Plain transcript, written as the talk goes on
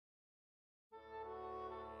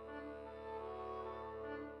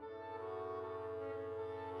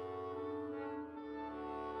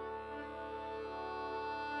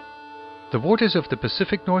The waters of the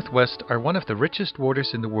Pacific Northwest are one of the richest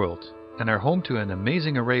waters in the world and are home to an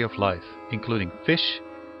amazing array of life, including fish,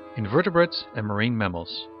 invertebrates, and marine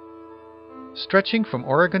mammals. Stretching from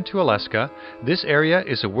Oregon to Alaska, this area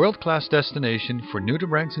is a world-class destination for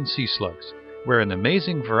nudibranchs and sea slugs, where an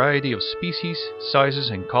amazing variety of species,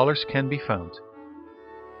 sizes, and colors can be found.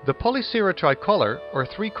 The Polycera tricolor, or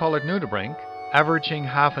three-colored nudibranch, averaging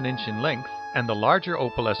half an inch in length, and the larger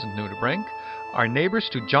opalescent nudibranch are neighbors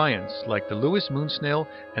to giants like the Lewis moonsnail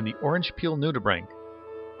and the orange peel nudibranch.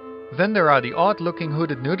 Then there are the odd-looking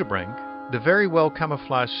hooded nudibranch, the very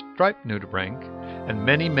well-camouflaged striped nudibranch, and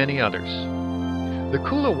many, many others. The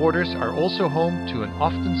cooler waters are also home to an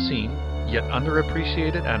often seen, yet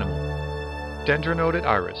underappreciated animal, dendronoded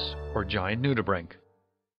iris, or giant nudibranch.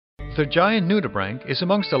 The giant nudibranch is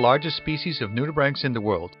amongst the largest species of nudibranchs in the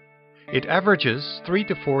world. It averages 3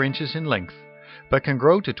 to 4 inches in length, but can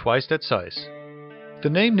grow to twice that size. The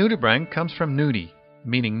name nudibranch comes from nudi,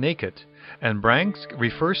 meaning naked, and branch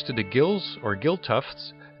refers to the gills or gill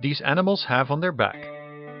tufts these animals have on their back.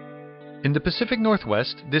 In the Pacific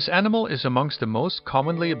Northwest, this animal is amongst the most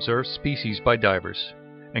commonly observed species by divers,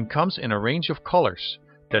 and comes in a range of colors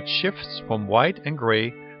that shifts from white and gray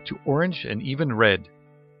to orange and even red.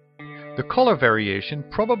 The color variation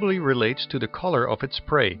probably relates to the color of its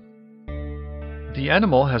prey. The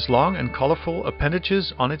animal has long and colorful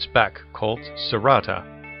appendages on its back called serrata.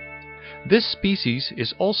 This species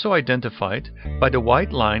is also identified by the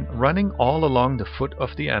white line running all along the foot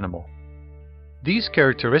of the animal. These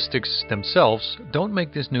characteristics themselves don't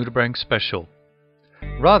make this nudibranch special.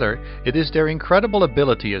 Rather, it is their incredible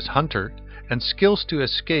ability as hunter and skills to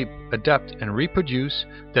escape, adapt, and reproduce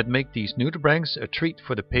that make these nudibranchs a treat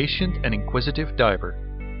for the patient and inquisitive diver.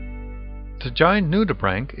 The giant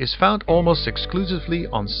nudibranch is found almost exclusively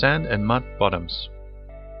on sand and mud bottoms.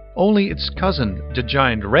 Only its cousin, the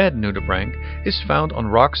giant red nudibranch, is found on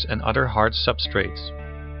rocks and other hard substrates.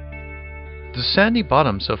 The sandy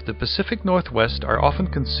bottoms of the Pacific Northwest are often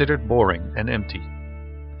considered boring and empty.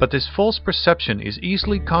 But this false perception is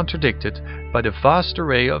easily contradicted by the vast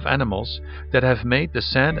array of animals that have made the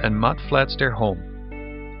sand and mud flats their home.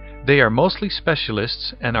 They are mostly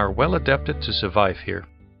specialists and are well adapted to survive here.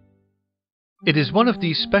 It is one of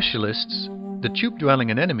these specialists, the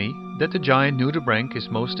tube-dwelling anemone, that the giant nudibranch is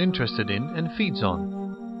most interested in and feeds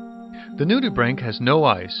on. The nudibranch has no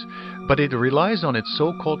eyes, but it relies on its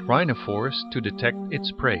so-called rhinophores to detect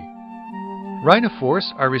its prey.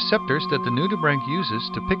 Rhinophores are receptors that the nudibranch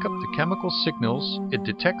uses to pick up the chemical signals it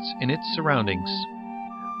detects in its surroundings.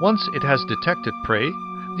 Once it has detected prey,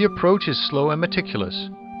 the approach is slow and meticulous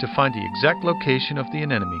to find the exact location of the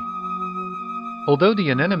anemone. Although the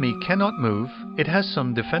anemone cannot move, it has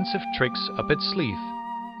some defensive tricks up its sleeve.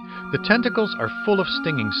 The tentacles are full of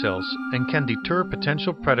stinging cells and can deter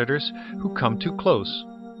potential predators who come too close.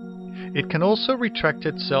 It can also retract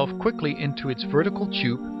itself quickly into its vertical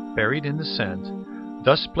tube buried in the sand,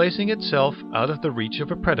 thus placing itself out of the reach of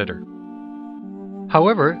a predator.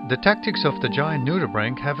 However, the tactics of the giant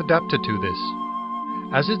nudibranch have adapted to this.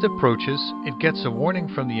 As it approaches, it gets a warning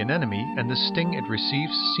from the anemone, and the sting it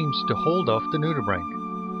receives seems to hold off the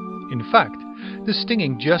nudibranch. In fact, the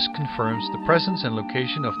stinging just confirms the presence and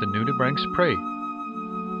location of the nudibranch's prey.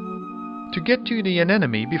 To get to the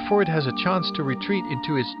anemone before it has a chance to retreat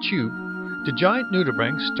into its tube, the giant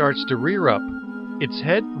nudibranch starts to rear up, its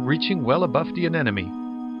head reaching well above the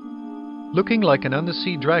anemone. Looking like an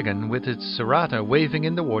undersea dragon with its serrata waving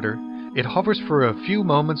in the water, it hovers for a few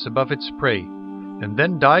moments above its prey, and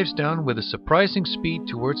then dives down with a surprising speed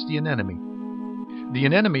towards the anemone. The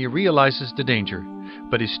anemone realizes the danger,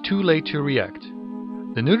 but is too late to react.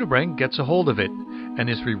 The nudibranch gets a hold of it, and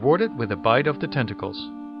is rewarded with a bite of the tentacles.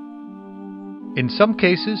 In some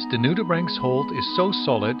cases, the nudibranch's hold is so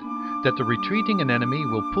solid that the retreating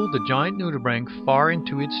anemone will pull the giant nudibranch far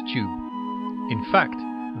into its tube. In fact,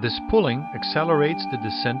 this pulling accelerates the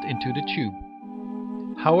descent into the tube.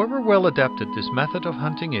 However well adapted this method of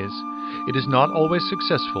hunting is, it is not always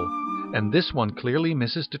successful, and this one clearly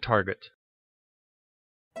misses the target.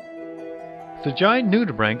 The giant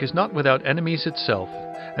nudibranch is not without enemies itself,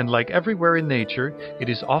 and like everywhere in nature, it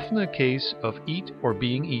is often a case of eat or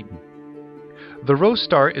being eaten. The rose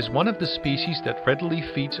star is one of the species that readily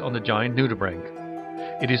feeds on the giant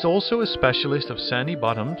nudibranch. It is also a specialist of sandy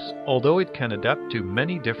bottoms, although it can adapt to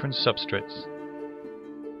many different substrates.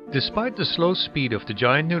 Despite the slow speed of the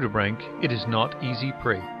giant nudibranch, it is not easy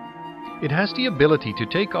prey. It has the ability to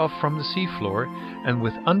take off from the seafloor, and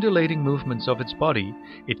with undulating movements of its body,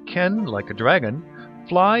 it can, like a dragon,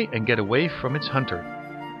 fly and get away from its hunter.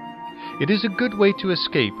 It is a good way to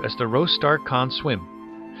escape, as the rose star can't swim,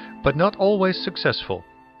 but not always successful.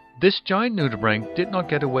 this giant nudibranch did not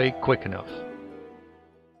get away quick enough.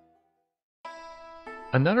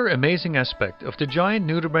 Another amazing aspect of the giant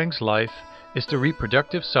nudibranch's life is the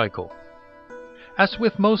reproductive cycle. As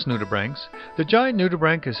with most nudibranchs, the giant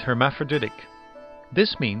nudibranch is hermaphroditic.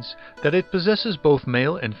 This means that it possesses both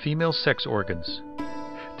male and female sex organs.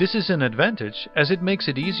 This is an advantage as it makes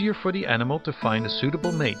it easier for the animal to find a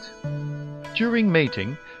suitable mate. During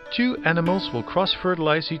mating, two animals will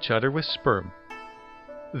cross-fertilize each other with sperm.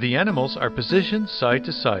 The animals are positioned side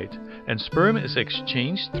to side, and sperm is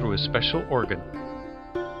exchanged through a special organ.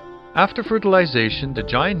 After fertilization, the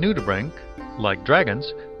giant nudibranch, like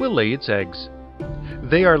dragons, will lay its eggs.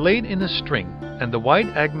 They are laid in a string, and the white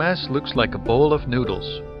egg mass looks like a bowl of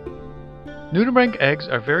noodles. Nudibranch eggs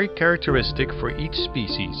are very characteristic for each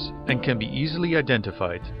species and can be easily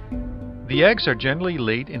identified. The eggs are generally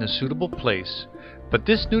laid in a suitable place, but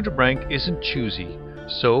this nudibranch isn't choosy,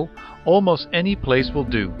 so almost any place will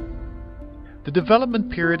do. The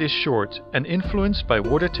development period is short and influenced by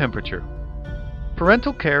water temperature.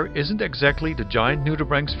 Parental care isn't exactly the giant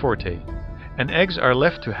nudibranch's forte, and eggs are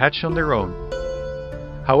left to hatch on their own.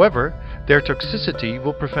 However, their toxicity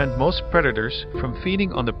will prevent most predators from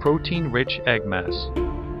feeding on the protein-rich egg mass.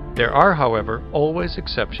 There are, however, always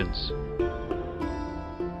exceptions.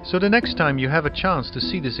 So the next time you have a chance to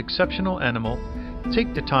see this exceptional animal,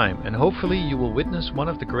 take the time and hopefully you will witness one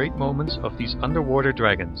of the great moments of these underwater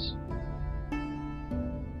dragons.